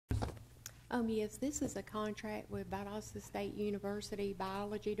Yes, this is a contract with Valdosta State University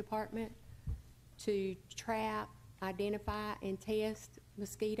Biology Department to trap, identify, and test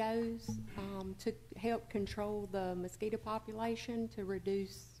mosquitoes to help control the mosquito population to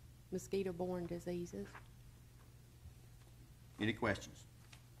reduce mosquito-borne diseases. Any questions?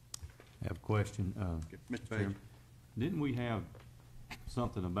 I have a question. Mr. Page. Chairman, didn't we have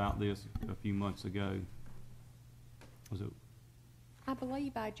something about this a few months ago? Was it? I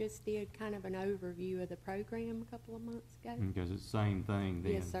believe I just did kind of an overview of the program a couple of months ago. Because it's the same thing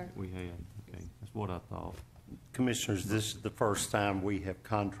then Yes, sir. we had. Okay, that's what I thought. Commissioners, this is the first time we have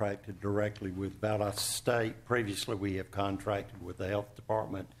contracted directly with Valdosta State. Previously, we have contracted with the Health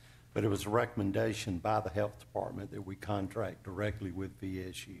Department, but it was a recommendation by the Health Department that we contract directly with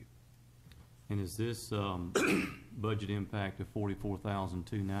VSU. And is this budget impact of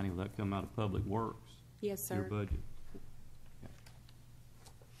 $44,290, will that come out of Public Works? Yes, sir. Your budget?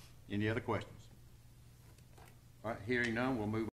 Any other questions? All right, hearing none, we'll move